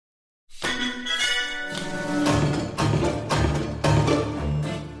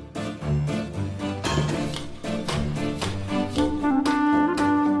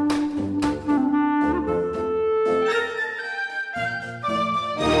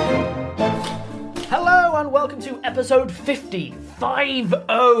episode 50.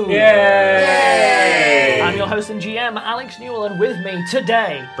 50! Yay! I'm your host and GM, Alex Newall, and with me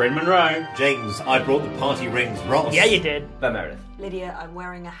today... Bryn, Monroe. James, I brought the party rings. Ross. Yeah, you did. Meredith. Lydia, I'm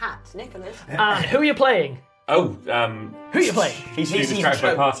wearing a hat. Nicholas. And who are you playing? Oh, Who are you playing? he's distracted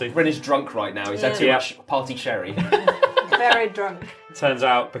by party. Bryn is drunk right now. He's had too much party sherry. Very drunk. Turns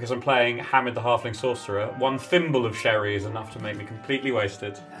out, because I'm playing Hamid the Halfling Sorcerer, one thimble of sherry is enough to make me completely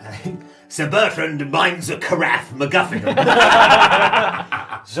wasted. Sir Bertrand, mine's a carafe MacGuffingham.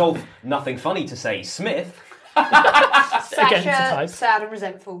 Zolf, nothing funny to say. Smith. Again, to type. Sasha, sad and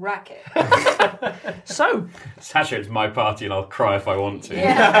resentful Racket. So, Sasha, it's my party and I'll cry if I want to.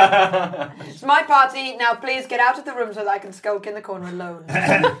 Yeah. It's my party. Now please get out of the room so that I can skulk in the corner alone.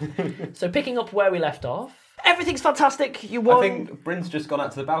 so picking up where we left off, everything's fantastic. You won. I think Bryn's just gone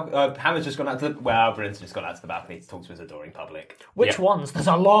out to the balcony. Hamid's just gone out to the... Well, Bryn's just gone out to the balcony to talk to his adoring public. Which ones? There's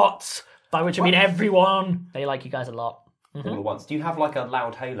a lot. By which I mean everyone. They like you guys a lot. All at once. Do you have like a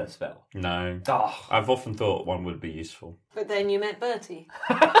loud hailer spell? No. Oh. I've often thought one would be useful. But then you met Bertie.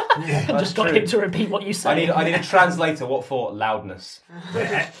 Just got him to repeat what you said. I need a translator. What for? Loudness.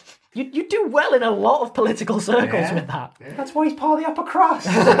 You do well in a lot of political circles with that. That's why he's part of the upper crust.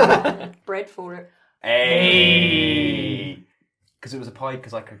 Bread for it. Hey. Because it was a pie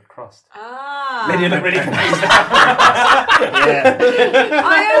because I cooked a crust. Ah. Lydia looked really confused.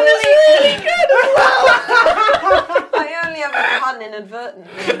 I only have a pun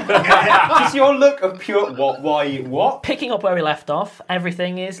inadvertently. Just your look of pure what, why, what? Picking up where we left off,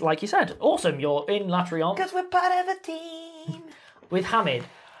 everything is, like you said, awesome. You're in Latrion Because we're part of a team. with Hamid,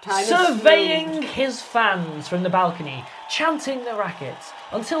 Time is surveying his fans from the balcony, chanting the rackets,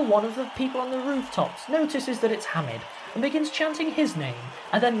 until one of the people on the rooftops notices that it's Hamid and begins chanting his name,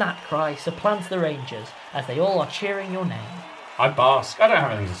 and then that cry supplants the Rangers as they all are cheering your name. I bask. I don't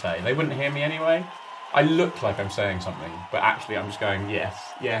have anything to say. They wouldn't hear me anyway. I look like I'm saying something, but actually I'm just going,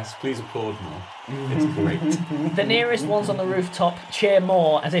 yes, please applaud more. It's great. The nearest ones on the rooftop cheer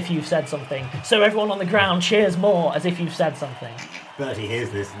more as if you've said something, so everyone on the ground cheers more as if you've said something. Bertie hears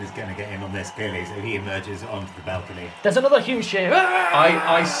this and is going to get in on this clearly, so he emerges onto the balcony. There's another huge cheer.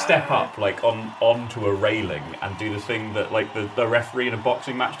 I step up like onto a railing and do the thing that like the referee in a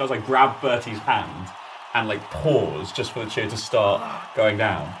boxing match does. I grab Bertie's hand and like pause just for the cheer to start going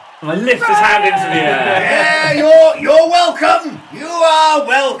down. And I lift his hand into the air. Yeah, you're welcome. You are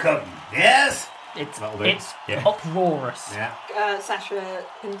welcome. Yes. It's Yeah. uproarious. Yeah. Sasha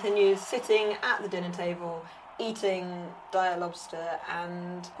continues sitting at the dinner table, eating dire lobster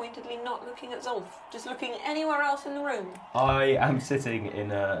and pointedly not looking at Zolf, just looking anywhere else in the room. I am sitting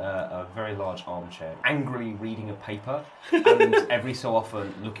in a very large armchair, angrily reading a paper, and every so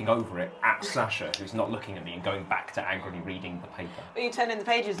often looking over it at Sasha, who's not looking at me, and going back to angrily reading the paper. Are you turning the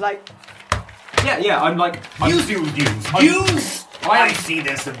pages like... Yeah, I'm like... News. News! I see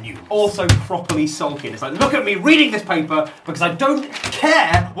there's some news. Also properly sulking. It's like, look at me reading this paper because I don't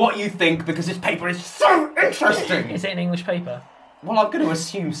care what you think because this paper is so interesting. Is it an English paper? Well, I'm going to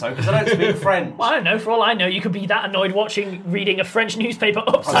assume so because I don't speak French. Well, I don't know. For all I know, you could be that annoyed reading a French newspaper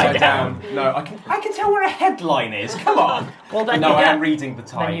upside down. No, I can tell where a headline is. Come on. Well, then no, you I get, am reading the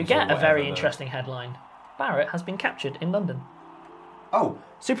Times. then you get or a very whatever. interesting headline. Barrett has been captured in London. Oh.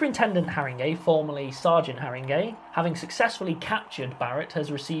 Superintendent Haringey, formerly Sergeant Haringey, having successfully captured Barrett,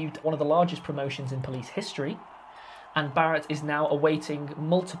 has received one of the largest promotions in police history, and Barrett is now awaiting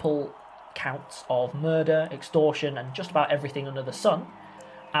multiple counts of murder, extortion, and just about everything under the sun,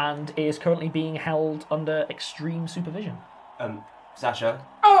 and is currently being held under extreme supervision. Sasha.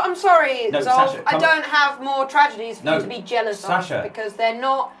 Oh, I'm sorry, No, Zolf. Sasha, I come- don't have more tragedies for No, you to be jealous Sasha. of because they're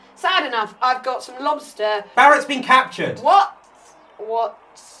not sad enough. I've got some lobster. Barrett's been captured. What? What?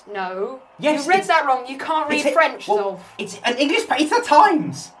 No. Yes, you read it's- that wrong. You can't read French, Zolf. It's an English paper. It's the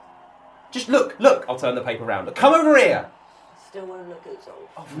Times. Just look. I'll turn the paper around. Come over here. Still want to look at Zolf.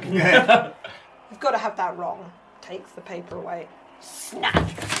 Oh, You've got to have that wrong. Takes the paper away. Snap!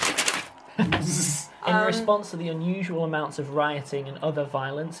 In response to the unusual amounts of rioting and other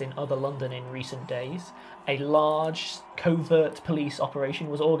violence in other London in recent days, a large covert police operation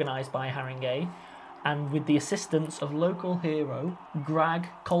was organised by Haringey, and with the assistance of local hero Greg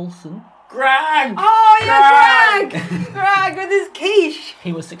Coulson, Oh, yeah, Greg! Greg with his quiche!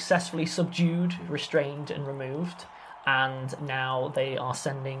 he was successfully subdued, restrained and removed, and now they are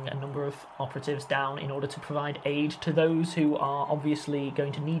sending a number of operatives down in order to provide aid to those who are obviously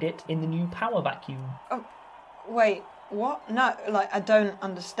going to need it in the new power vacuum. Oh, wait, what? No, I don't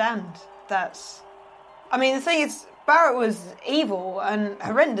understand. I mean, the thing is, Barrett was evil and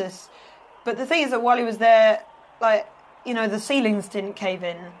horrendous, but the thing is that while he was there, the ceilings didn't cave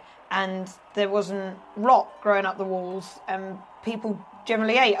in, and there wasn't rot growing up the walls, and people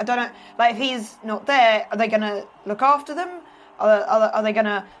generally ate. I don't know, like if he's not there, are they going to look after them? Are they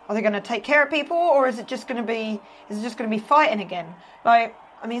gonna take care of people, or is it just gonna be fighting again? Like,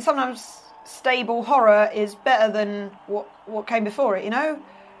 I mean, sometimes stable horror is better than what came before it. You know,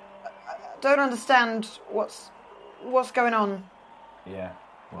 I don't understand what's going on. Yeah,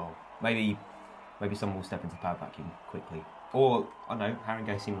 well, maybe someone will step into the power vacuum quickly, or I don't know.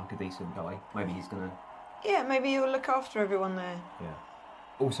 Haringey seemed like a decent guy. Maybe he's gonna. Yeah, maybe he'll look after everyone there. Yeah.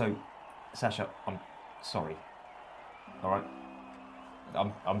 Also, Sasha, I'm sorry. All right.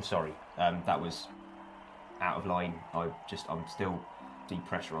 I'm sorry. That was out of line. I'm still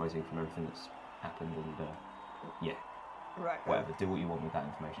depressurising from everything that's happened, and yeah. Right. Whatever. Do what you want with that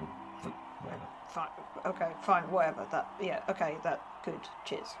information. Whatever. Fine. Okay. Fine. Whatever. That. Yeah. Okay. That. Good.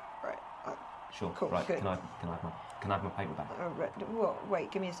 Cheers. Right. Sure. Cool. Right. Good. Can I have my paper back? Right. Well, wait.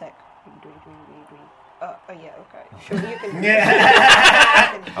 Give me a sec. Oh yeah. Okay. Sure. You can.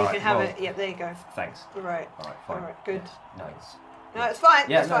 You can have it. Yeah. There you go. Thanks. Right. All right. Fine. All right. Good. Yeah. No, it's fine.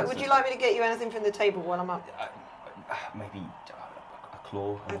 Yeah, it's fine. Would you like me to get you anything from the table while I'm up? Maybe a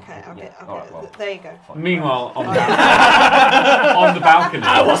claw. Okay. Okay. Yeah. Okay. All right, well, there you go. fine. Meanwhile, on the balcony,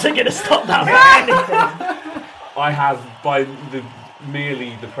 I wasn't going to stop that. I have, by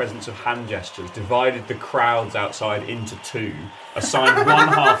merely the presence of hand gestures, divided the crowds outside into two, assigned one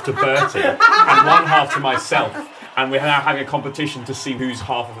half to Bertie and one half to myself, and we're now having a competition to see whose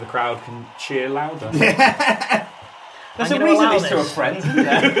half of the crowd can cheer louder. There's I'm a gonna reason allow this to a this. friend, isn't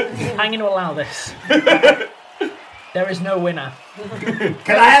there? I'm going to allow this. There is no winner.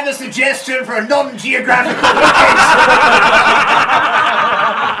 Can I have a suggestion for a non-geographical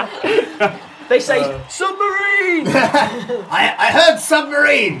location? They say submarine. I heard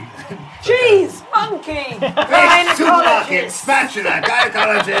submarine. Cheese, monkey, Fish, supermarket, gynecologist. spatula,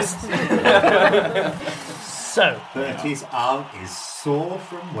 gynecologist. So, Bertie's arm is sore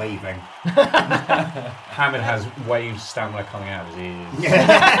from waving. Hamid has wave stamina coming out of his ears.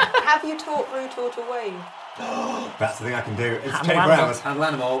 Have you taught Rutor to wave? That's the thing I can do. It's Handle 24 animal. hours, handle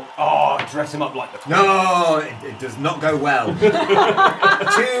animal. Oh, dress him up like the Queen. No, it does not go well.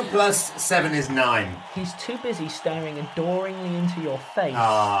 2 plus 7 is 9. he's too busy staring adoringly into your face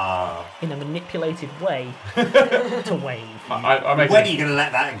Ah. in a manipulated way to wave. I make When are you going to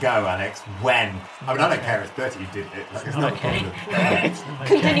let that go, Alex? When? I mean, I don't care if Bertie did it. Like, it's not a problem.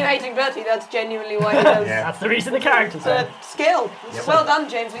 Continue hating Bertie. That's genuinely why he does. Yeah. That's the reason the character's there. Skill. Well done,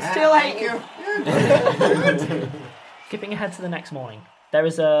 James. We still hate you. Skipping ahead to the next morning, there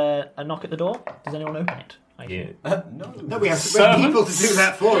is a knock at the door. Does anyone open it? Yeah. No, we have people to do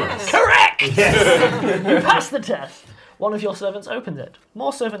that for us. Correct! Yes. You passed the test. One of your servants opens it.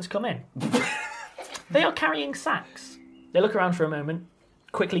 More servants come in. They are carrying sacks. They look around for a moment,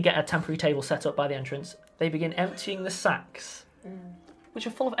 quickly get a temporary table set up by the entrance. They begin emptying the sacks, which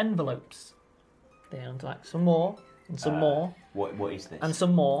are full of envelopes. They unpack some more, and some more, What is this? and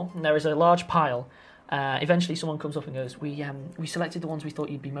some more. And there is a large pile. Eventually someone comes up and goes, we selected the ones we thought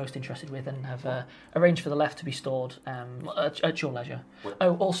you'd be most interested with and have arranged for the left to be stored at your leisure.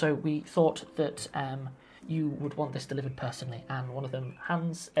 Oh, also, we thought that you would want this delivered personally, and one of them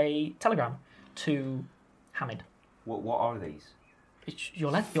hands a telegram to Hamid. What are these? It's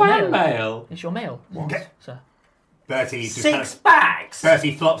your mail. Fan mail. It's your mail, Okay. sir. Bertie just 6 bags!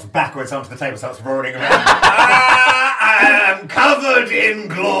 Bertie flops backwards onto the table, starts roaring around. I am covered in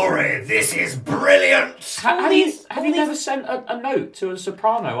glory. This is brilliant. Have you never sent a note to a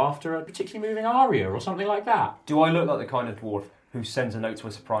soprano after a particularly moving aria or something like that? Do I look like the kind of dwarf who sends a note to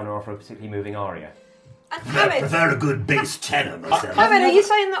a soprano after a particularly moving aria? And I Hamid, prefer a good bass tenor myself. Hamid, are you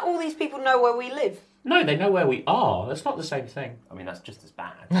saying that all these people know where we live? No, they know where we are. That's not the same thing. I mean, that's just as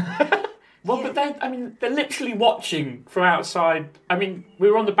bad. Well, but they're literally watching from outside. I mean, we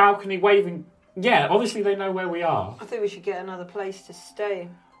were on the balcony waving. Yeah, obviously they know where we are. I think we should get another place to stay.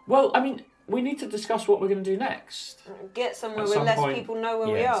 Well, I mean, we need to discuss what we're going to do next. Get somewhere At where some less point, people know where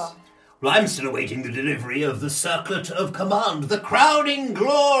we yes. are. Well, I'm still awaiting the delivery of the circlet of command, the crowning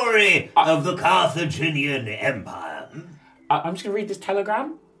glory of the Carthaginian Empire. I'm just going to read this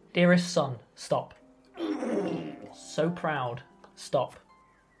telegram. Dearest son, stop. So proud, stop.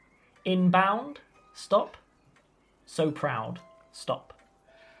 Inbound, stop. So proud, stop.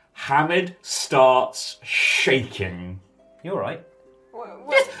 Hamid starts shaking. You alright?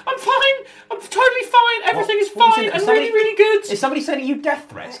 Yes, I'm fine. I'm totally fine. Everything is What was fine it? and Somebody- really, really good. Is somebody sending you death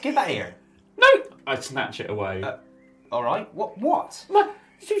threats? Give that here. No, I snatch it away. Alright? What?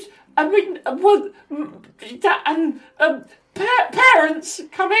 I mean, well, that and parents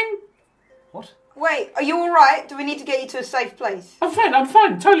coming. What? Wait, are you alright? Do we need to get you to a safe place? I'm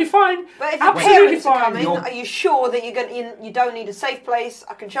fine, totally fine. But if your Absolutely parents are fine. coming, are you sure that you don't need a safe place?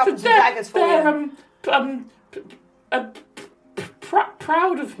 I can sharpen some daggers for you.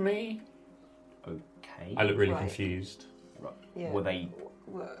 Proud of me. Okay. I look really Right. confused. Right. Yeah. Were they...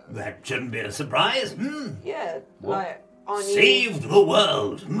 That shouldn't be a surprise. Yeah, What? like, aren't you, Saved the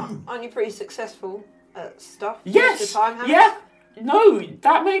world. aren't you pretty successful at stuff? most of Yes. the time, Hamid? Yeah. No,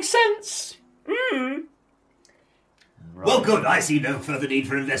 that makes sense. Right. Well, good. I see no further need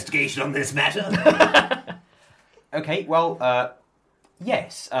for investigation on this matter. Okay, well,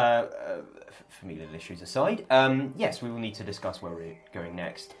 yes, familial issues aside, yes, we will need to discuss where we're going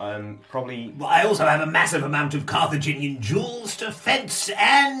next. Probably... Well, I also have a massive amount of Carthaginian jewels to fence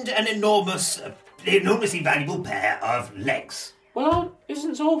and an enormously valuable pair of legs. Well,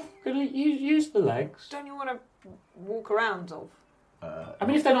 isn't Zolf going to use the legs? Don't you want to walk around, Zolf? I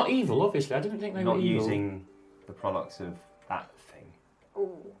mean, if they're not evil, obviously. I didn't think they not were evil. using the products of that thing.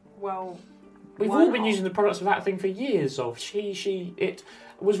 Oh, well... We've why all been not? using the products of that thing for years, Zolf. It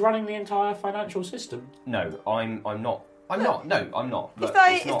was running the entire financial system. No, I'm not. No, I'm not. If Look,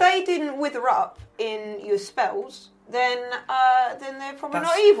 they it's if not- they didn't wither up in your spells, then they're probably not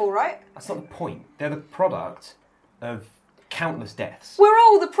That's- evil, right? That's not the point. They're the product of countless deaths. We're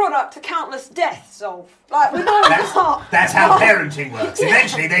all the product of countless deaths, Zolf. Like we're not. That's how parenting works.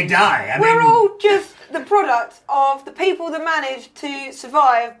 Eventually they die. We're all just the product of the people that managed to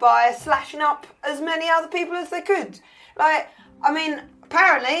survive by slashing up as many other people as they could. Like, I mean,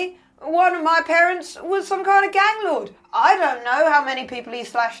 apparently one of my parents was some kind of gang lord. I don't know how many people he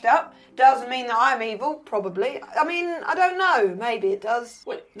slashed up. Doesn't mean that I'm evil, probably. I mean, I don't know. Maybe it does.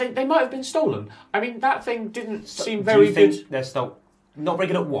 Wait, they might have been stolen. I mean, that thing didn't seem Do very you think good. they're still not very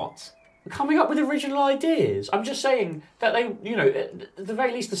good at what? Coming up with original ideas. I'm just saying that they, at the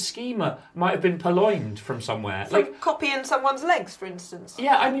very least, the schema might have been purloined from somewhere. Like copying someone's legs, for instance.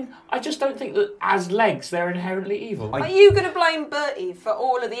 Yeah, I mean, I just don't think that as legs they're inherently evil. Are you going to blame Bertie for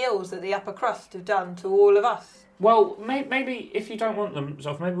all of the ills that the upper crust have done to all of us? Well, maybe if you don't want them,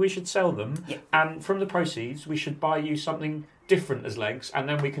 Zolf, maybe we should sell them, and from the proceeds we should buy you something different as legs, and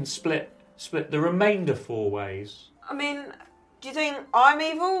then we can split the remainder 4 ways. I mean, do you think I'm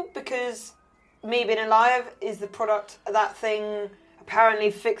evil because me being alive is the product of that thing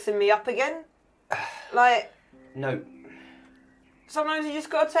apparently fixing me up again? Like, No. sometimes you just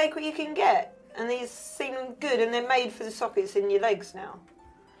got to take what you can get, and these seem good, and they're made for the sockets in your legs now.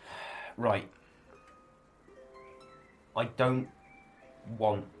 Right. I don't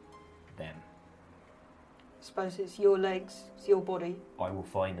want them. I suppose it's your legs, it's your body. I will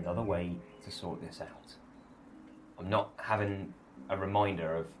find another way to sort this out. I'm not having a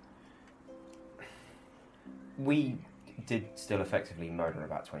reminder of... We did still effectively murder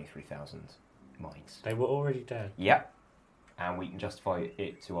about 23,000 minds. They were already dead. Yep. And we can justify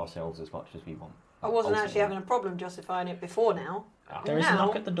it to ourselves as much as we want. I wasn't actually Ultimately. having a problem justifying it before now. There is a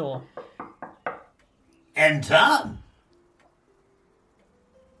knock at the door. Enter.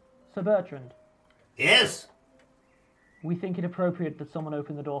 Sir Bertrand, Yes. we think it appropriate that someone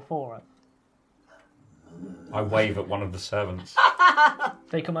open the door for us. I wave at one of the servants.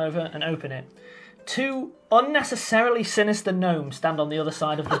 They come over and open it. 2 unnecessarily sinister gnomes stand on the other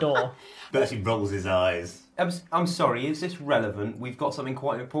side of the door. Bertie rolls his eyes. I'm sorry, is this relevant? We've got something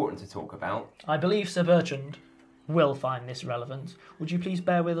quite important to talk about. I believe Sir Bertrand will find this relevant. Would you please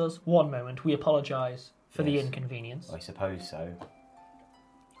bear with us 1 moment? We apologise for the Yes. inconvenience. I suppose so.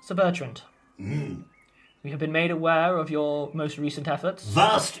 Sir Bertrand, we have been made aware of your most recent efforts.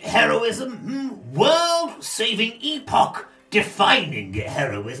 Vast heroism, world-saving, epoch-defining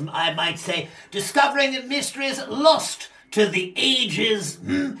heroism, I might say, discovering mysteries lost to the ages,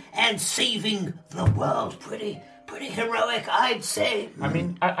 and saving the world. Pretty heroic, I'd say. I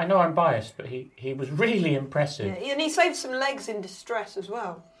mean, I know I'm biased, but he was really impressive. Yeah, and he saved some legs in distress as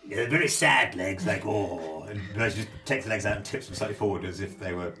well. Yeah, very sad legs, like, oh. And Bertie just takes the legs out and tips them slightly forward as if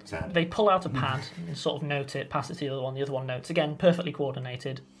they were sad. They pull out a pad and sort of note it, pass it to the other one notes. Again, perfectly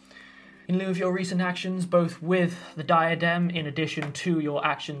coordinated. In lieu of your recent actions, both with the diadem, in addition to your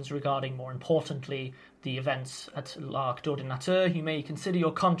actions regarding, more importantly, the events at L'Arc d'Ordinateur, you may consider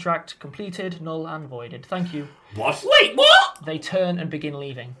your contract completed, null and voided. Thank you. What? Wait, what? They turn and begin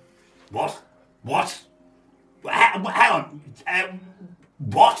leaving. What? Hang on.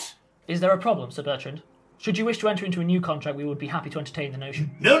 What? Is there a problem, Sir Bertrand? Should you wish to enter into a new contract, we would be happy to entertain the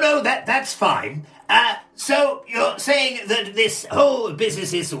notion. No, that's fine. So you're saying that this whole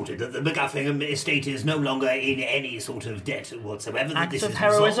business is sorted, that the MacGuffingham estate is no longer in any sort of debt whatsoever, that Acts this of is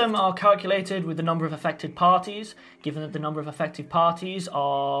heroism resolved? are calculated with the number of affected parties. Given that the number of affected parties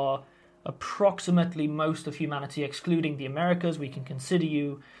are approximately most of humanity, excluding the Americas. We can consider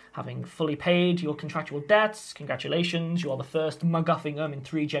you having fully paid your contractual debts. Congratulations, you are the first MacGuffingham in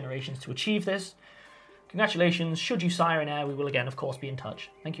 3 generations to achieve this. Congratulations, should you sire an heir, we will again, of course, be in touch.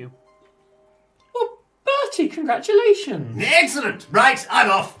 Thank you. Well, Bertie, congratulations. Excellent. Right, I'm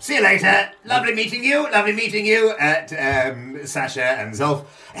off. See you later. Lovely meeting you. Lovely meeting you at Sasha and Zolf.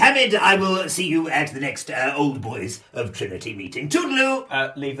 Hamid, I will see you at the next Old Boys of Trinity meeting.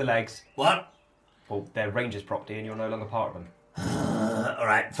 Toodaloo. Leave the legs. What? Well, they're Rangers' property and you're no longer part of them. All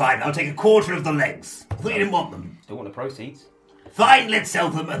right, fine. I'll take a quarter of the legs. I thought you didn't want them. Still want the proceeds. Fine, let's sell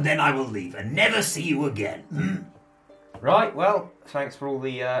them and then I will leave and never see you again. Right, well, thanks for all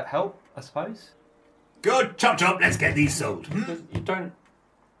the help, I suppose. Good. Chop chop. Let's get these sold. You don't...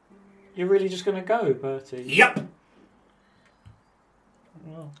 You're really just going to go, Bertie? Yep.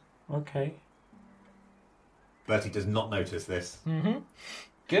 Well, okay. Bertie does not notice this. Mm-hmm.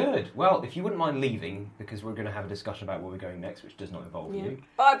 Good. Well, if you wouldn't mind leaving, because we're going to have a discussion about where we're going next, which does not involve you.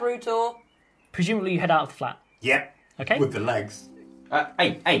 Bye, Brutal. Presumably you head out of the flat. Yep. Okay. With the legs.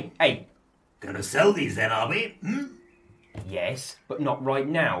 Hey. Gonna sell these then, are we? Yes, but not right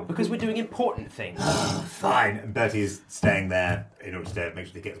now, because we're doing important things. Fine. And Bertie's staying there in order to make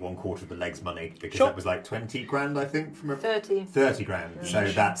sure he gets 1/4 of the legs money, because Sure. that was like 20 grand, I think, from 30. 30 grand. So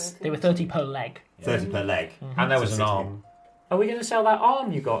that's They were 30 per leg. 30 per leg. And there was So an 60. arm. Are we going to sell that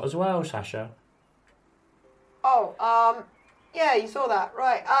arm you got as well, Sasha? Oh, yeah, you saw that.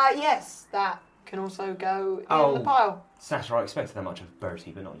 Right. Yes, that can also go in Oh. the pile. Sasha, I expected that much of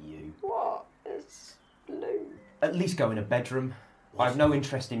Bertie, but not you. What? It's blue. At least go in a bedroom. I have no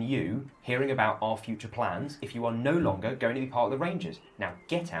interest in you hearing about our future plans if you are no longer going to be part of the Rangers. Now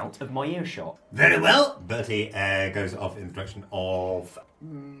get out of my earshot. Very well. Bertie goes off in the direction of...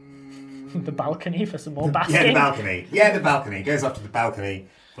 The balcony for some more basking. Yeah, the balcony. Yeah, the balcony. Goes off to the balcony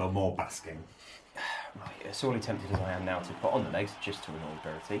for more basking. Right, sorely tempted as I am now to put on the legs just to annoy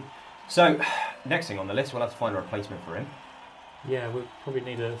Bertie. So, next thing on the list, we'll have to find a replacement for him. Yeah, we probably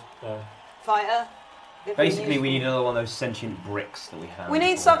need a... Fighter. If Basically, we use- need another one of those sentient bricks that we have. We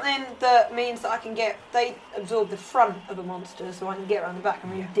need something that means that I can get... They absorb the front of a monster, so I can get around the back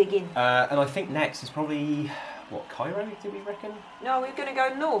and really dig in. And I think next is probably... What, Cairo, do we reckon? No, we were going to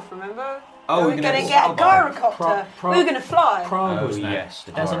go north, remember? Oh, we were going to go get a south. gyrocopter. We were going to fly. Prague Oh, was next. yes.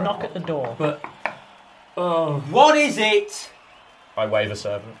 the There's a gyro. knock at the door. But... Oh... What is it? I wave a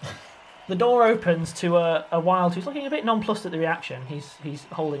servant. The door opens to a wild who's looking a bit nonplussed at the reaction. He's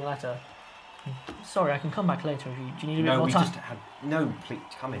holding a letter. Sorry, I can come back later. Do you need a bit No, more we time? just had... No, please,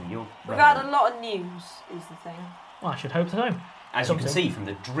 come in. You're We've had a relevant. lot of news, is the thing. Well, I should hope so. As you can Comes see from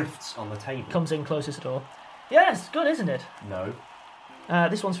the drifts on the table. Comes in, closes the door. Yes, good, isn't it? No.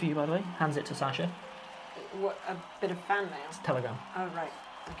 This one's for you, by the way. Hands it to Sasha. What, a bit of fan mail. It's a telegram. Oh, right.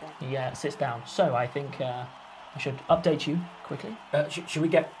 Okay. He sits down. So I think I should update you quickly. Should we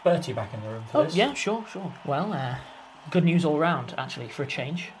get Bertie back in the room for this? Yeah, sure. Well, good news all round, actually, for a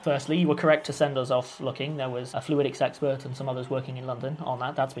change. Firstly, you were correct to send us off looking. There was a fluidics expert and some others working in London on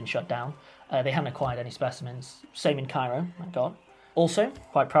that. That's been shut down. They hadn't acquired any specimens. Same in Cairo, thank God. Also,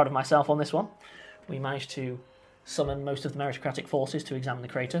 quite proud of myself on this one. We managed to summon most of the meritocratic forces to examine the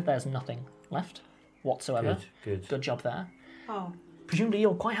crater. There's nothing left whatsoever. Good. Job there. Oh. Presumably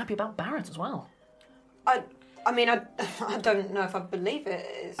you're quite happy about Barrett as well. I don't know if I believe it.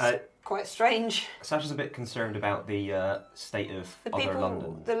 It's quite strange. Sasha's a bit concerned about the state of The other people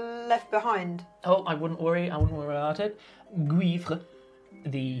London. that left behind. Oh, I wouldn't worry about it. Guivre,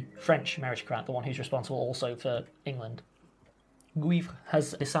 the French meritocrat, the one who's responsible also for England, Guivre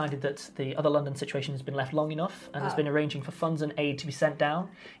has decided that the other London situation has been left long enough and has been arranging for funds and aid to be sent down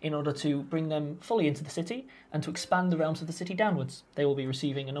in order to bring them fully into the city and to expand the realms of the city downwards. They will be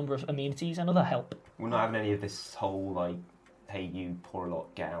receiving a number of amenities and other help. We're not having any of this whole, like, hey, you poor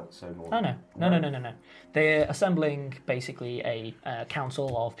lot, get out, so more. Oh, no. They're assembling basically a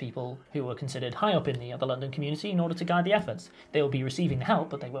council of people who were considered high up in the other London community in order to guide the efforts. They will be receiving the help,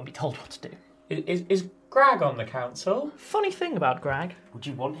 but they won't be told what to do. Is Greg on the council? Funny thing about Greg, Would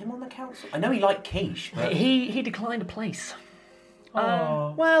you want him on the council? I know he liked quiche, but... he declined a place.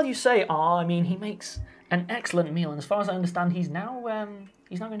 Oh. Well, you say, I mean, he makes an excellent meal, and as far as I understand, he's now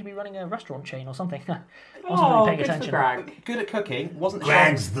going to be running a restaurant chain or something. I wasn't really paying good attention. for Greg. Good at cooking, wasn't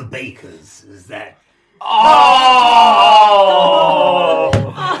Greg's the Bakers, is that? Oh!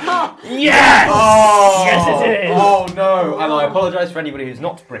 Yes! Oh! Yes, it is! Oh, no. And I apologise for anybody who's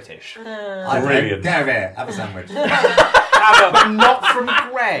not British. Brilliant. Get over here, have a sandwich. But not from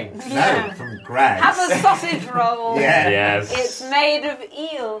Greg. No, from Greg's. Have a sausage roll. Yeah. Yes. It's made of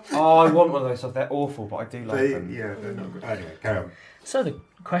eel. Oh, I want one of those stuff. They're awful, but I do like them. Yeah, they're not good. Anyway, carry on. So the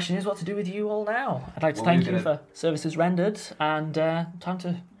The question is what to do with you all now. I'd like to Well, thank we're you gonna- for services rendered and time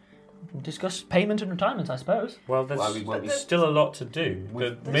to discuss payment and retirement, I suppose. Well, there's Well, still a lot to do.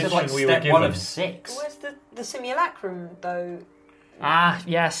 The This is mission like we were step given. one of 6. Where's the simulacrum, though? Ah,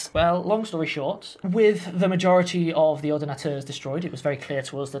 yes. Well, long story short, with the majority of the ordinateurs destroyed, it was very clear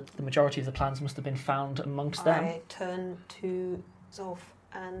to us that the majority of the plans must have been found amongst them. I turn to Zolf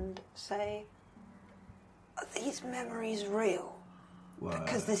and say, are these memories real?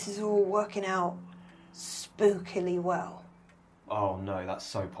 Because this is all working out spookily well. Oh no, that's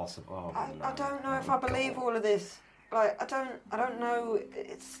so possible. Oh, no. I don't know if I believe all of this. Like, I don't know.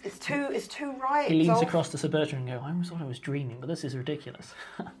 It's too right. He leans Zolf. across to Sir Bertrand and goes, I always thought I was dreaming, but this is ridiculous.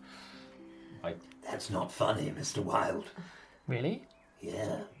 That's not funny, Mr. Wilde. Really?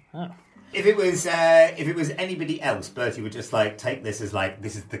 Yeah. Oh. If it was anybody else, Bertie would just like take this as like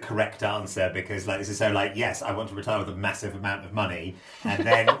this is the correct answer because like this is so like yes, I want to retire with a massive amount of money and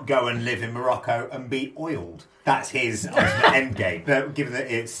then go and live in Morocco and be oiled. That's his ultimate end game. But given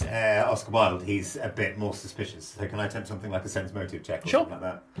that it's Oscar Wilde, he's a bit more suspicious. So can I attempt something like a sense motive check or Sure. something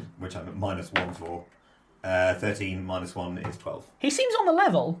like that? Which I'm at -1 for. 13 minus 1 is 12. He seems on the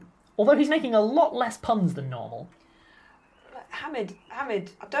level, although he's making a lot less puns than normal. Hamid,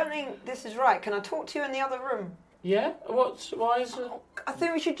 I don't think this is right. Can I talk to you in the other room? Yeah? Why is it? I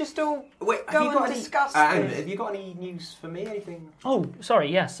think we should just all Wait, go and discuss this. have you got any news for me? Anything? Oh, sorry,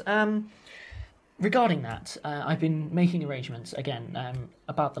 yes. Regarding that, I've been making arrangements, again,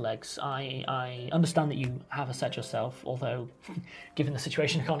 about the legs. I understand that you have a set yourself, although, given the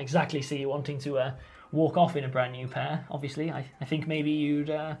situation, I can't exactly see you wanting to walk off in a brand new pair, obviously. I think maybe you'd...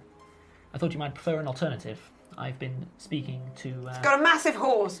 I thought you might prefer an alternative. I've been speaking to... Got a massive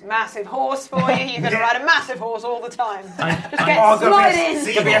horse for you. You're going to ride a massive horse all the time. Just get I'm slide in.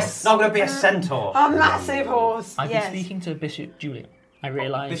 going to be a centaur. A massive horse. I've yes. been speaking to Bishop Julian. I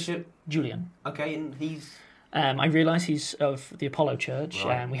realise... Bishop? Julian. Okay, and he's... I realise he's of the Apollo Church,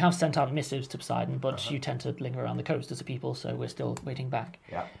 Right. and we have sent out missives to Poseidon, but you tend to linger around the coast as a people, so we're still waiting back.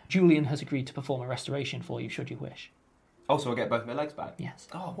 Yeah. Julian has agreed to perform a restoration for you, should you wish. Oh, so I'll get both my legs back? Yes.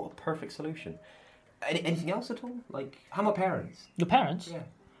 Oh, what a perfect solution. Anything else at all? Like, how are my parents? Your parents?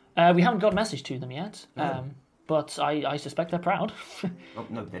 Yeah. We haven't got a message to them yet, No. but I suspect they're proud. Oh,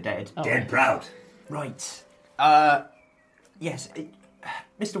 no, they're dead. Oh, Dead proud. Right. Yes,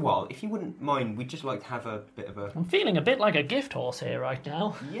 Mr. Wilde, if you wouldn't mind, we'd just like to have a bit of a... I'm feeling a bit like a gift horse here right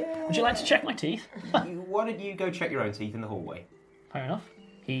now. Yeah. Would you like to check my teeth? Why don't you go check your own teeth in the hallway? Fair enough.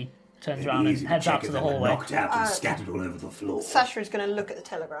 He turns around and heads out to the hallway. Knocked out and scattered all over the floor. Sasha is going to look at the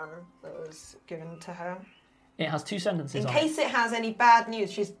telegram that was given to her. It has 2 sentences In on case it has any bad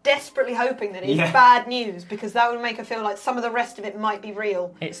news, she's desperately hoping that it's Yeah. bad news because that would make her feel like some of the rest of it might be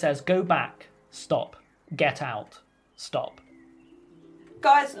real. it. It says, go back, stop, get out, stop.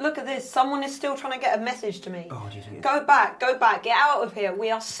 Guys, look at this. Someone is still trying to get a message to me. Oh, do you think... Go back, get out of here.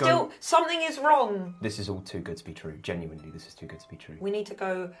 We are still... Something is wrong. This is all too good to be true. Genuinely, this is too good to be true. We need to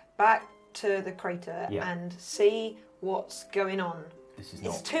go back to the crater Yeah. and see what's going on. This is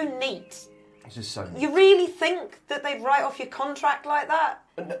It's not... too neat. It's just so... You really think that they'd write off your contract like that?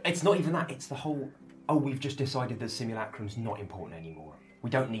 No, it's not even that. It's the whole... Oh, we've just decided that simulacrum's not important anymore. We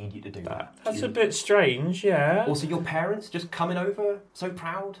don't need you to do that. That's a bit strange, yeah. Also, your parents just coming over, so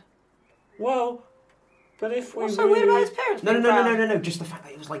proud. Well, but if we What's so weird about his really... parents No, being no, no, no, proud? no, no, no. Just the fact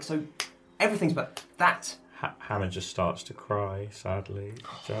that it was like so... Everything's but that. Hamid just starts to cry, sadly,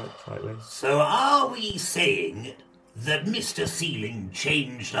 slightly. So are we saying that Mr. Sealing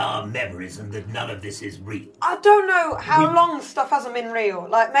changed our memories and that none of this is real? I don't know how long stuff hasn't been real.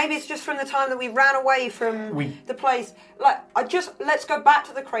 Like, maybe it's just from the time that we ran away from the place. Like, let's go back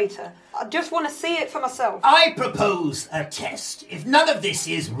to the crater. I just want to see it for myself. I propose a test. If none of this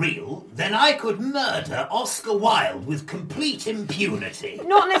is real, then I could murder Oscar Wilde with complete impunity.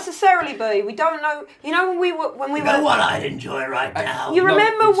 Not necessarily, Bertie. We don't know. You know when we You know were. what I'd enjoy right now? You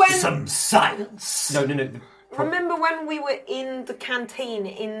remember when? Some silence. No. Remember when we were in the canteen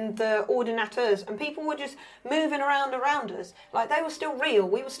in the ordinateurs and people were just moving around us? Like, they were still real.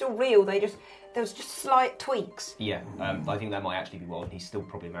 We were still real. There was just slight tweaks. Yeah, I think that might actually be well. He's still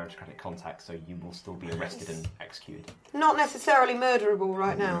probably a meritocratic contact, so you will still be arrested and executed. Not necessarily murderable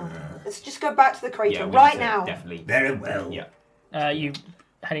right now. Let's just go back to the crater Yeah, we right need to now. Definitely. Very well. Yeah. You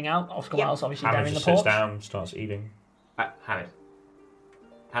heading out? Oscar Yep. Wilde's obviously down Hamid in the just sits porch. down, starts eating.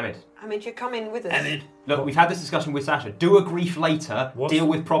 Hamid. I mean, you're coming with us. Hamid, Look, we've had this discussion with Sasha. Do a grief later. Deal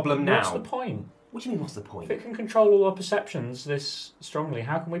with problem now. What's the point? What do you mean, what's the point? If it can control all our perceptions this strongly,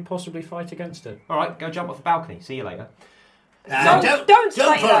 how can we possibly fight against it? All right, go jump off the balcony. See you later. Don't say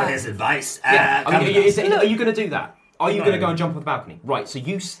follow that. his advice. Yeah, Come with us. are you going to do that? Are you going to go and jump off the balcony? Right, so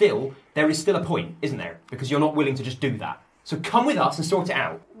there is still a point, isn't there? Because you're not willing to just do that. So come with us and sort it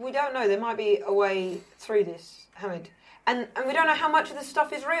out. We don't know. There might be a way through this, Hamid. And we don't know how much of this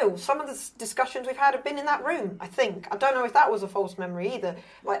stuff is real. Some of the discussions we've had have been in that room, I think. I don't know if that was a false memory either.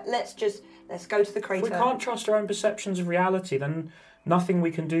 Like, let's go to the crater. If we can't trust our own perceptions of reality, then nothing we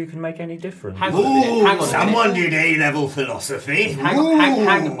can do can make any difference. Hang on a minute. Someone did A-level philosophy. Hang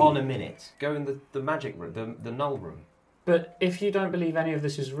on a minute. Go in the magic room, the null room. But if you don't believe any of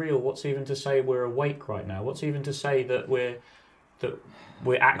this is real, what's even to say we're awake right now? What's even to say that we're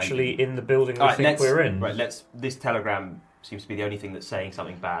actually in the building we think we're in? Right, this telegram seems to be the only thing that's saying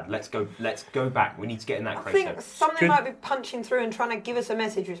something bad. Let's go back. We need to get in that crater. I think something might be punching through and trying to give us a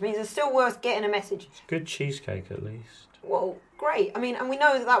message, which means it's still worth getting a message. It's good cheesecake, at least. Well, great. I mean, and we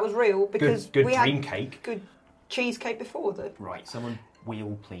know that was real because good we dream had cake. Good cheesecake before that. Right, someone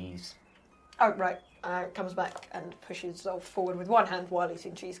wheel, please. Oh, right. Comes back and pushes Zolf forward with one hand while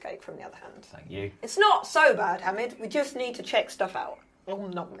eating cheesecake from the other hand. Thank you. It's not so bad, Hamid. We just need to check stuff out.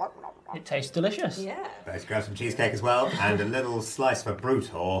 It tastes delicious. Yeah. Let's grab some cheesecake as well, and a little slice for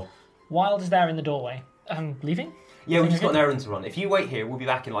brute or... Wild is there in the doorway. Leaving? Yeah, we've just got an errand to run. If you wait here, we'll be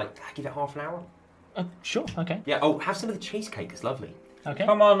back in give it half an hour. Sure, okay. Yeah, have some of the cheesecake. It's lovely. Okay.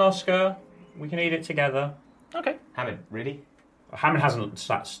 Come on, Oscar. We can eat it together. Okay. Hamid, really? Hamid hasn't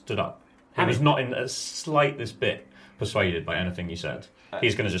stood up. He was not in the slightest bit persuaded by anything you said.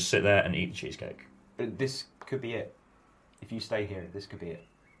 He's going to just sit there and eat the cheesecake. But this could be it. If you stay here, this could be it.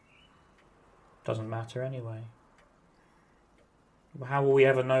 Doesn't matter anyway. How will we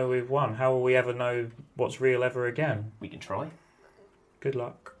ever know we've won? How will we ever know what's real ever again? We can try. Good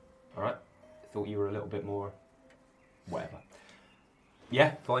luck. All right. Thought you were a little bit more... whatever.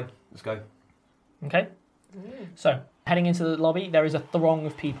 Yeah, fine. Let's go. Okay. So, heading into the lobby, there is a throng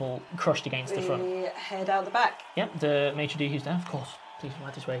of people crushed against the front. We head out the back. Yep, the maitre d' who's there, of course. Please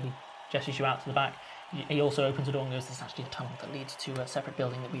right this way. He gestures you out to the back. He also opens a door and goes, there's actually a tunnel that leads to a separate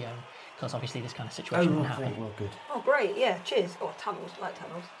building that we own, because obviously this kind of situation wouldn't happen. Well, good. Oh, great. Yeah, cheers. Oh, tunnels. I like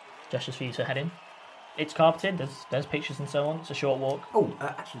tunnels. Gestures for you to head in. It's carpeted, there's pictures and so on. It's a short walk. Oh,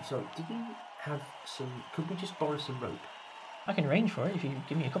 actually, sorry. Did you have some... Could we just borrow some rope? I can arrange for it if you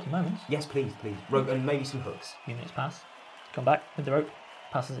give me a couple of moments. Yes, please. Rope and maybe some hooks. A few minutes pass. Come back with the rope.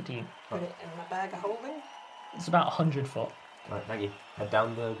 Passes it to you. Put it in my bag of holding. It's about 100 foot. Right, thank you. Head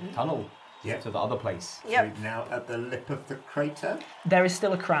down the tunnel to the other place. Yep. We're now at the lip of the crater. There is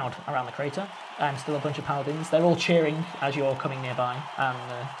still a crowd around the crater, and still a bunch of paladins. They're all cheering as you're coming nearby, and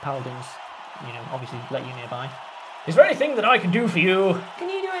the paladins, obviously let you nearby. Is there anything that I can do for you? Can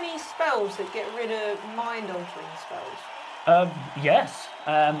you do any spells that get rid of mind-altering spells? Yes.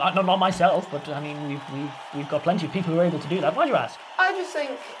 Not myself, but I mean, we've got plenty of people who are able to do that. Why do you ask? I just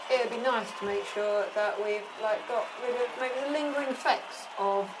think it'd be nice to make sure that we've got rid of maybe the lingering effects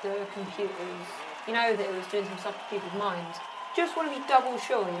of the computers. That it was doing some stuff to people's minds. Just want to be double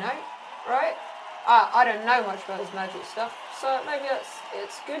sure, right? I don't know much about this magic stuff, so maybe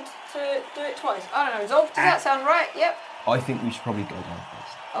it's good to do it twice. I don't know, Zolf, does that sound right? Yep. I think we should probably go down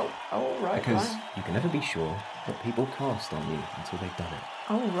first. Oh, right. Because fine. you can never be sure what people cast on you until they've done it.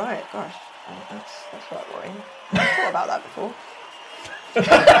 Oh, right, gosh. That's quite worrying. I've thought about that before.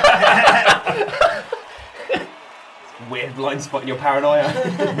 Weird blind spot in your paranoia.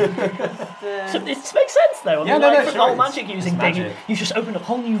 So it makes sense though. Yeah, the sure, whole it's magic using thing. magic. You just opened up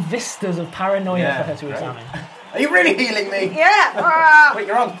whole new vistas of paranoia for her to examine. Are you really healing me? Yeah! Wait,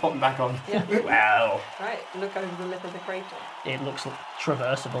 your arm's popping back on. Yeah. Wow. Right, look over the lip of the crater. It looks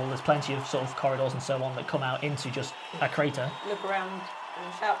traversable. There's plenty of sort of corridors and so on that come out into just a crater. Look around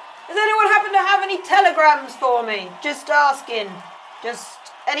and shout, does anyone happen to have any telegrams for me? Just asking. Just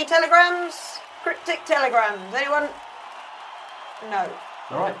any telegrams? Cryptic telegrams. Anyone? No.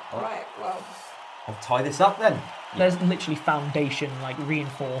 All right. Right, well... I'll tie this up then. There's literally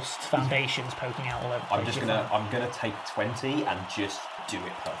reinforced foundations poking out all over the place. I'm gonna take 20 and just do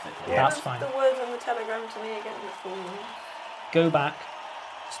it perfectly. That's fine. The words on the telegram to me again before. Go back.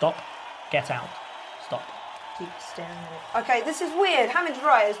 Stop. Get out. Stop. Keep staring at it. Okay, this is weird. Hamid's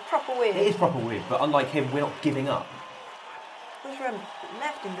right, it's proper weird. It is proper weird, but unlike him, we're not giving up. What's wrong?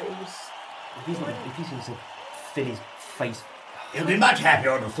 Left him, but he was... If he's going to fill his face... He'll be much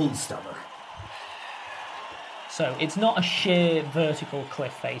happier on a full stomach. So it's not a sheer vertical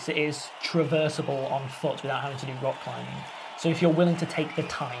cliff face. It is traversable on foot without having to do rock climbing. So if you're willing to take the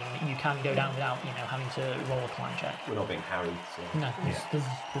time, you can go down without, having to roll a climb check. We're not being harried, so... No,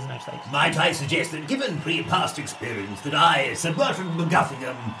 there's no stakes. Might I suggest that, given past experience, that I, Sir Bertrand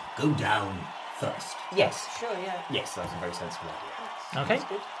MacGuffingham, go down first? Yes. Sure, yeah. Yes, that's a very sensible idea. Okay. Blah,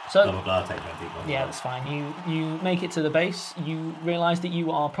 So blah, blah, take that deep one. yeah, that's fine. You make it to the base. You realise that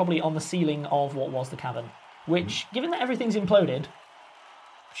you are probably on the ceiling of what was the cavern, which, given that everything's imploded,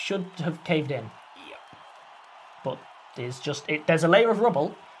 should have caved in. But there's a layer of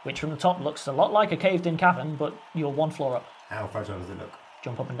rubble, which from the top looks a lot like a caved-in cavern, but you're one floor up. How fragile does it look?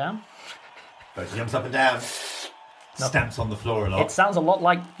 Jump up and down. Bertie jumps up and down. Stamps on the floor a lot. It sounds a lot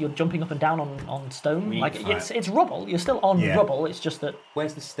like you're jumping up and down on stone. It's rubble. You're still on rubble. It's just that.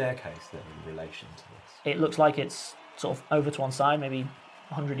 Where's the staircase then in relation to this? It looks like it's sort of over to one side, maybe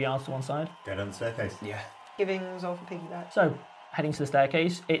 100 yards to one side. Go down the staircase. Yeah. Giving Zolf a piggyback. So, heading to the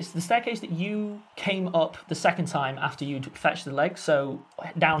staircase. It's the staircase that you came up the second time after you'd fetched the legs. So,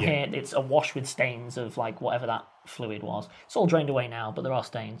 down here, it's awash with stains of like whatever that fluid was. It's all drained away now, but there are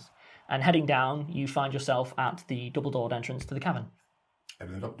stains. And heading down, you find yourself at the double-doored entrance to the cavern.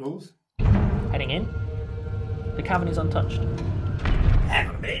 Open the top doors. Heading in, the cavern is untouched. Hang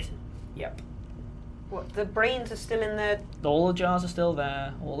on a minute. Yep. What, the brains are still in there? All the jars are still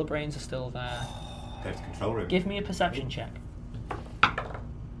there. All the brains are still there. Go to the control room. Give me a perception check.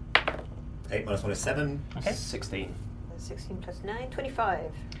 8 minus 1 is 7. Okay. 16. 16 plus 9,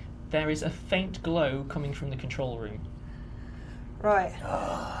 25. There is a faint glow coming from the control room. Right.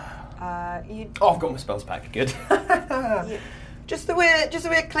 I've got my spells back. Good. Just so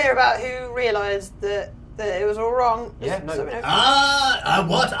we're clear about who realised that it was all wrong. Yeah, no. So we know.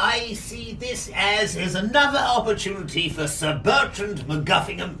 What I see this as is another opportunity for Sir Bertrand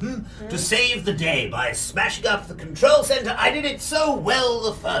MacGuffingham to save the day by smashing up the control centre. I did it so well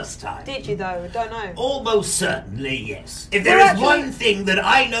the first time. Did you though? Don't know. Almost certainly, yes. If there is one thing that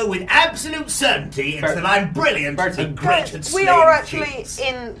I know with absolute certainty, it's that I'm brilliant and great at slaying We are actually things.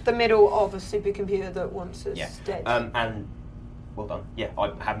 in the middle of a supercomputer that wants us dead. And well done. Yeah,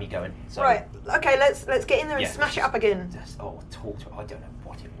 I had me going. So Right. Okay. Let's get in there and smash it up again. Talk to it. I don't know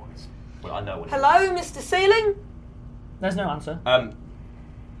what it was. Well, I know what Hello, it was. Mr. Ceiling. There's no answer.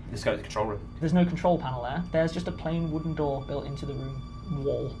 Let's go to the control room. There's no control panel there. There's just a plain wooden door built into the room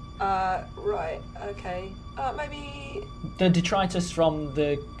wall. Right. Okay. Maybe. The detritus from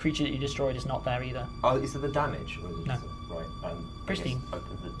the creature that you destroyed is not there either. Oh, is there the damage? Or is No. Right. Pristine. I guess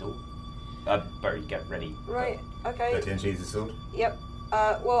open the door. Bertie, get ready. Right. Okay. Bertie unsheathes his sword. Yep.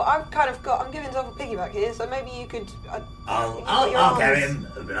 Well, I'm giving Zolf a piggyback here, so maybe you could. I'll carry him.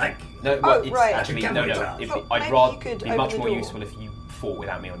 Like, No, well, it's right. actually Can no. we I'd maybe rather you could be open much the more door. useful if you fought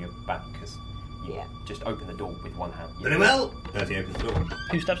without me on your back, because you just open the door with one hand. very well. Bertie opens the door.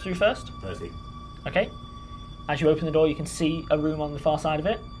 Who steps through first? Bertie. Okay. As you open the door, you can see a room on the far side of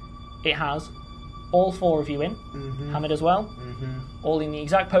it. It has all four of you in, Hamid as well, all in the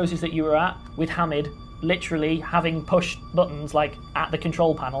exact poses that you were at, with Hamid literally having pushed buttons like at the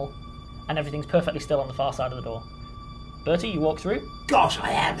control panel, and everything's perfectly still on the far side of the door. Bertie, you walk through. Gosh,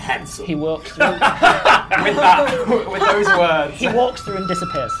 I am handsome. He walks through. with those words. He walks through and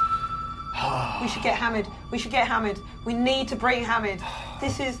disappears. We should get Hamid. We need to bring Hamid.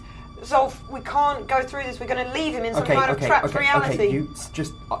 This is Zolf. We can't go through this. We're going to leave him in some kind of trapped reality. Okay, you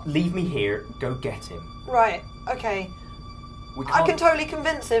just leave me here. Go get him. Right. Okay. We I can't can totally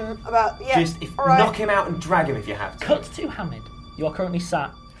convince him about. Yeah. just all right. knock him out and drag him if you have to. Cut to Hamid. You are currently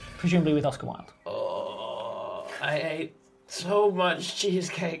sat, presumably with Oscar Wilde. Oh, I ate so much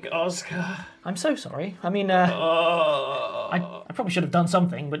cheesecake, Oscar. I'm so sorry. I mean, I probably should have done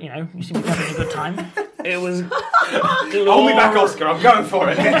something, but you seem to be having a good time. It was Hold me back, Oscar. I'm going for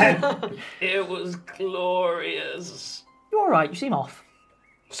it. It was glorious. You're all right. You seem off.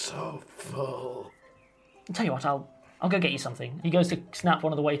 So full. I'll tell you what. I'll go get you something. He goes to snap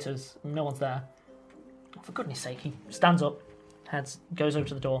one of the waiters. No one's there. Oh, for goodness sake! He stands up, goes over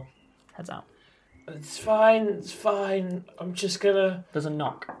to the door, heads out. It's fine. I'm just gonna There's a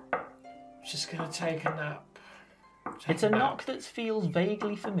knock. take a nap. It's a knock that feels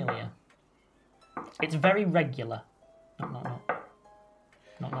vaguely familiar. It's very regular. Knock, knock, knock.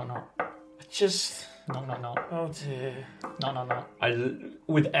 Knock, knock, knock. Just Knock, knock, knock. oh dear. Knock, knock, knock. I,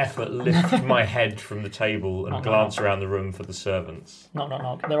 with effort, lift my head from the table and Knock, knock, glance knock. around the room for the servants. Knock, knock,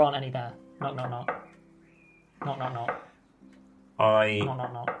 knock. There aren't any there. Knock, knock, knock. Knock, knock, knock. I Knock,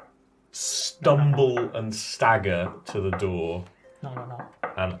 knock, knock. stumble and stagger to the door Knock, knock,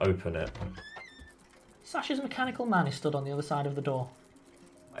 knock. and open it. Sasha's mechanical man is stood on the other side of the door.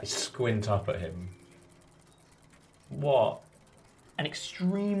 I squint up at him. What? An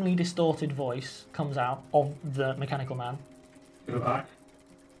extremely distorted voice comes out of the mechanical man. Go back.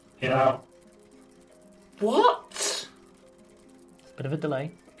 Get out. What? Bit of a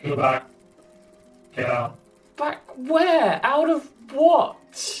delay. Go back. Get out. Back where? Out of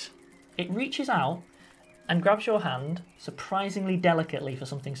what? It reaches out and grabs your hand, surprisingly delicately for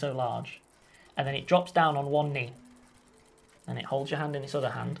something so large. And then it drops down on one knee. And it holds your hand in its other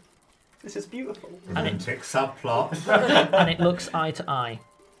hand. This is beautiful. Romantic subplot. And it looks eye to eye.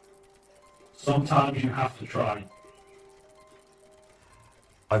 Sometimes you have to try.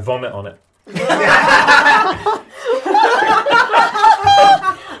 I vomit on it.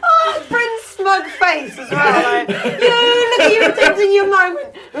 Bryn's smug face as well. Like, look at you attempting your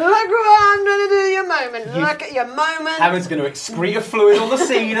moment. Look what I'm going to do your moment. Look at your moment. Hamid's going to excrete a fluid on the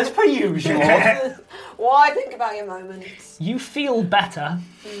scene as per usual. Why think about your moments? You feel better.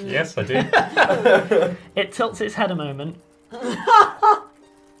 Yes, I do. It tilts its head a moment.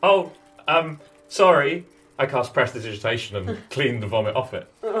 Oh, sorry. I cast prestidigitation and clean the vomit off it.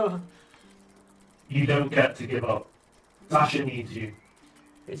 You don't get to give up. Sasha needs you.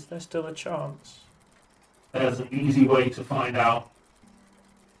 Is there still a chance? There's an easy way to find out.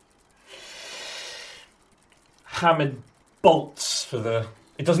 Hamid bolts for the...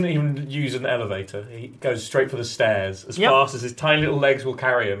 It doesn't even use an elevator. He goes straight for the stairs. As fast as his tiny little legs will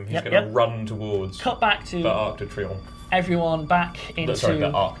carry him, he's going to run towards Cut back to the Arc de Triomphe. everyone back into... Sorry,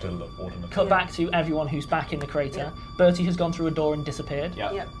 the Arc de Ordinance. Cut back to everyone who's back in the crater. Bertie has gone through a door and disappeared.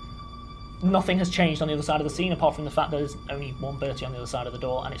 Yeah. Nothing has changed on the other side of the scene, apart from the fact there's only one Bertie on the other side of the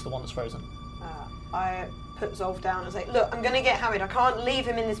door, and it's the one that's frozen. I put Zolf down and say, look, I'm going to get Hamid. I can't leave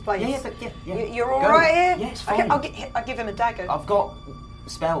him in this place. Yeah. You're all right here? Yeah, it's Okay, fine. I'll give him a dagger. I've got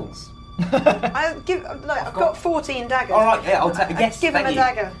spells. I've got 14 daggers. All right, yeah, I'll take. Yes, Give him a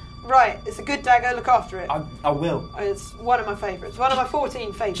dagger. Right, it's a good dagger. Look after it. I will. It's one of my favourites. One of my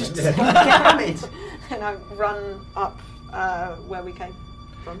 14 favourites. Damn it. And I run up where we came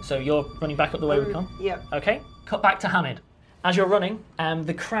from. So you're running back up the way we come? Yep. Okay. Cut back to Hamid. As you're running,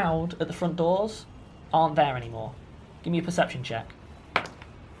 the crowd at the front doors aren't there anymore. Give me a perception check.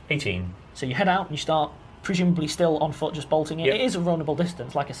 18. So you head out and you start, presumably still on foot, just bolting it. Yep. It is a runnable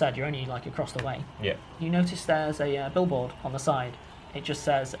distance, like I said, you're only like across the way. Yeah. You notice there's a billboard on the side. It just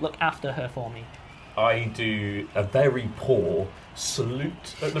says, look after her for me. I do a very poor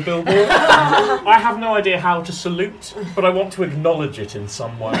salute at the billboard. I have no idea how to salute, but I want to acknowledge it in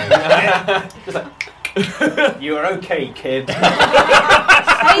some way. You're okay, kid.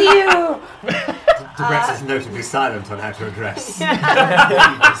 Hey, you! Rex is notably silent on how to address.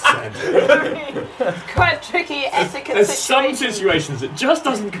 Quite tricky etiquette There's some situation. situations it just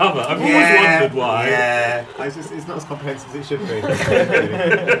doesn't cover. I've always wondered why. Yeah, it's not as comprehensive as it should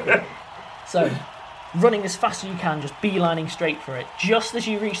be. So, running as fast as you can, just beelining straight for it. Just as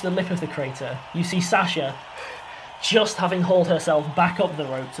you reach the lip of the crater, you see Sasha just having hauled herself back up the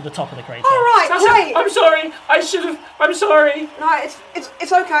rope to the top of the crater. All right, Sasha, wait. I'm sorry. I'm sorry. No,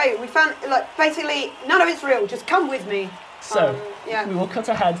 it's okay. We found, basically, none of it's real. Just come with me. So, yeah. we will cut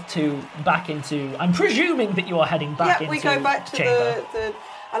ahead to back into... I'm presuming that you are heading back into we go back to chamber. the...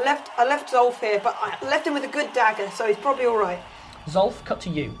 I left Zolf here, but I left him with a good dagger, so he's probably all right. Zolf, cut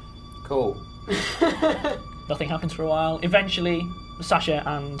to you. Cool. Nothing happens for a while. Eventually, Sasha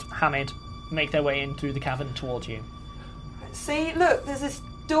and Hamid make their way in through the cavern towards you. See, look, there's this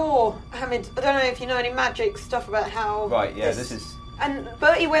door, Hamid. I don't know if you know any magic stuff about how... Right, yeah, this is... And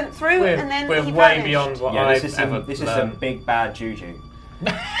Bertie went through, and then we're he way vanished. beyond what Yeah, I've this ever is some learned. big bad juju.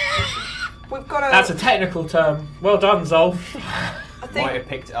 We've got to... That's a technical term. Well done, Zolf. I Might think have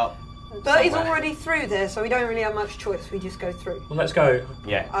picked it up. Bertie's somewhere. already through there, so we don't really have much choice. We just go through. Well, let's go.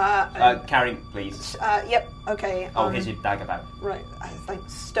 Yeah. Carry, please. Yep, okay. Oh, here's your dagger back. Right,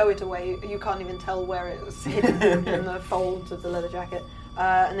 thanks. Stow it away. You can't even tell where it was hidden in the folds of the leather jacket.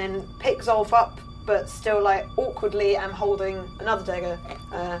 And then pick Zolf up, but still, awkwardly am holding another dagger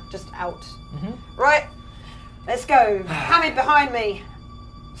just out. Mm-hmm. Right, let's go. Hamid behind me.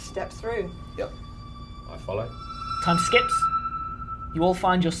 Steps through. Yep. I follow. Time skips. You all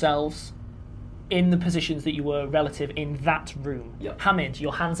find yourselves in the positions that you were relative in that room. Yep. Hamid,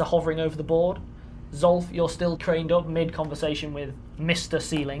 your hands are hovering over the board. Zolf, you're still craned up mid-conversation with Mr.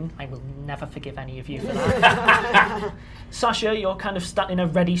 Ceiling. I will never forgive any of you for that. Sasha, you're kind of in a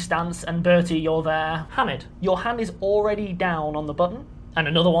ready stance, and Bertie, you're there. Hamid, your hand is already down on the button, and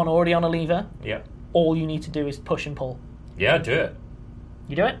another one already on a lever. Yeah. All you need to do is push and pull. Yeah, do it.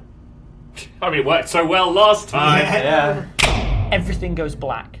 You do it? I mean, it worked so well last time. Yeah. Everything goes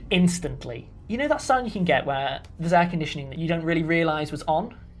black instantly. You know that sound you can get where there's air conditioning that you don't really realise was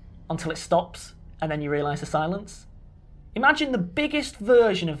on until it stops and then you realise the silence? Imagine the biggest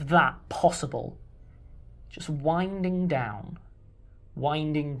version of that possible. Just winding down.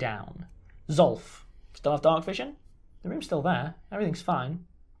 Winding down. Zolf. Still have dark vision? The room's still there. Everything's fine.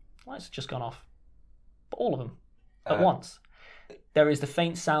 Lights have just gone off. But all of them. At once. There is the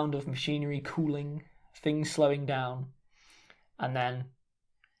faint sound of machinery cooling things slowing down, and then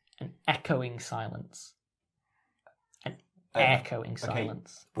an echoing silence. An echoing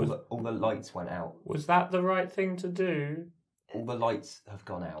silence. All the lights went out. Was that the right thing to do? All the lights have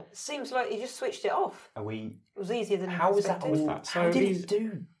gone out. Seems like you just switched it off. Are we? It was easier than How is that? expected. that so How did easy? it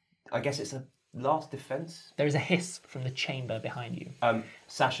do? I guess it's a last defense. There is a hiss from the chamber behind you.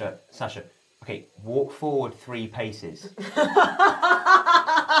 Sasha. Okay, walk forward 3 paces. This is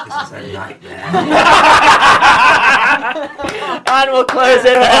a nightmare. And we'll close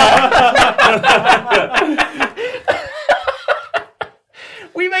it up.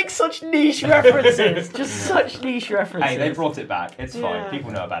 We make such niche references. Just such niche references. Hey, they brought it back. It's fine. Yeah.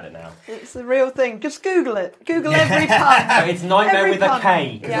 People know about it now. It's the real thing. Just Google it. Google every pun. It's Nightmare Every with a pun.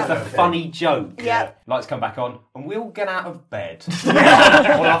 K, because Yeah. it's a funny joke. Yeah. Lights come back on, and we'll get out of bed. On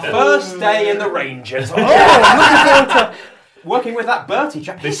our first day in the Rangers. Oh, I'm looking forward to working with that Bertie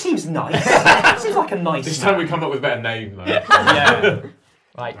chap. He seems nice. Seems like a nice This man. time we come up with a better name, though. Yeah.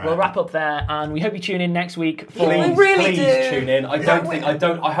 Right, we'll wrap up there, and we hope you tune in next week for. Please, really please do. tune in. I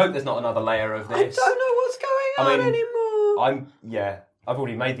hope there's not another layer of I this. don't know what's going on anymore. I've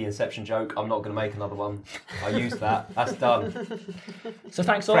already made the Inception joke. I'm not going to make another one. I used that. That's done. So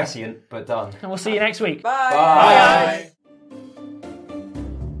thanks all, Prescient, but done. and we'll see you next week. Bye. Bye.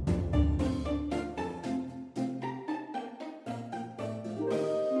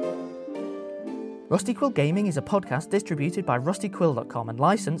 Rusty Quill Gaming is a podcast distributed by rustyquill.com and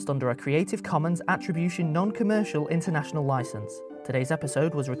licensed under a Creative Commons Attribution Non-Commercial International License. Today's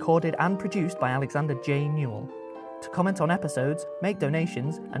episode was recorded and produced by Alexander J. Newall. To comment on episodes, make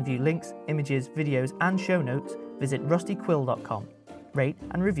donations, and view links, images, videos, and show notes, visit rustyquill.com. Rate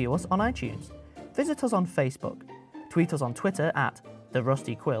and review us on iTunes. Visit us on Facebook. Tweet us on Twitter at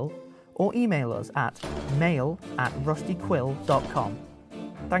 @TheRustyQuill, or email us at mail@rustyquill.com.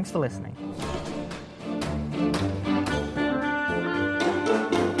 Thanks for listening.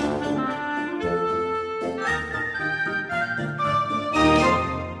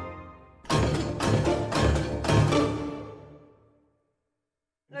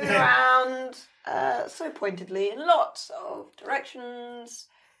 Look around so pointedly in lots of directions.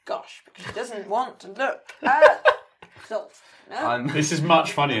 Gosh, because he doesn't want to look at Zolf. No? This is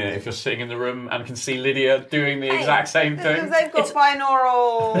much funnier if you're sitting in the room and can see Lydia doing the exact same Because thing. they've got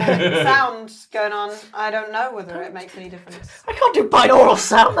binaural sounds going on. I don't know whether it makes any difference. I can't do binaural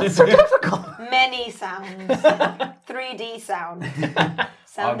sound, that's so difficult. Many sounds. 3D sound.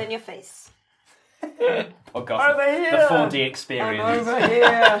 Sound in your face. Podcast. Over here. The 4D experience. I'm over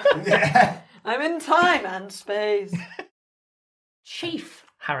here. I'm in time and space. Chief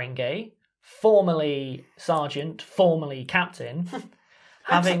Haringey, formerly sergeant, formerly captain,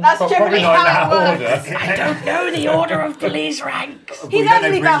 having That's Probably generally not in how that it works. order. I don't know the order of police ranks. He's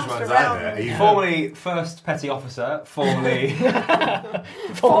actually bounced around. Formerly first petty officer, formerly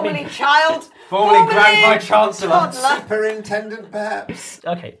Formerly child. Formerly Grand High Chancellor. toddler. Superintendent, perhaps?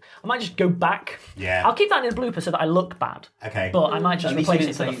 Okay, I might just go back. Yeah. I'll keep that in a blooper so that I look bad, Okay. but I might just At least you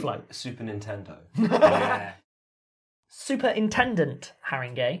replace it didn't for the say flow. Super Nintendo. Yeah. Superintendent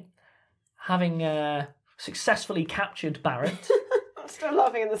Haringey, having successfully captured Barrett. I'm still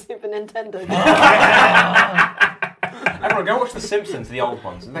laughing at the Super Nintendo. Everyone, go watch The Simpsons, the old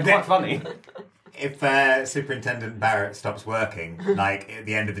ones. They're quite funny. If Superintendent Barrett stops working, like at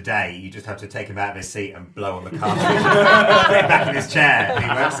the end of the day, you just have to take him out of his seat and blow on the cartridge. Put him back in his chair and he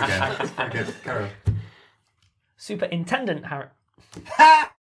works again. It's pretty good. Carry on. Superintendent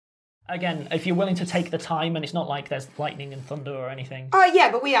Again, if you're willing to take the time, and it's not like there's lightning and thunder or anything. Oh yeah,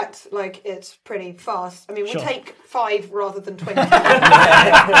 but we act like it's pretty fast. I mean, we'll Sure. take 5 rather than 20.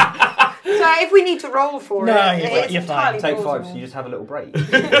 So if we need to roll for No, it, you're it's fine. entirely Take 5, plausible. so you just have a little break.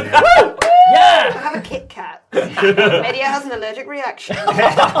 Yeah! Have a Kit Kat. Lydia has an allergic reaction.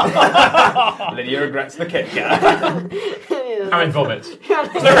 Lydia regrets the Kit Kat. Hamid vomits.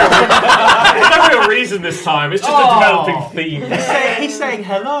 There's no real reason this time. It's just a developing theme. He's saying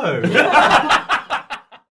hello.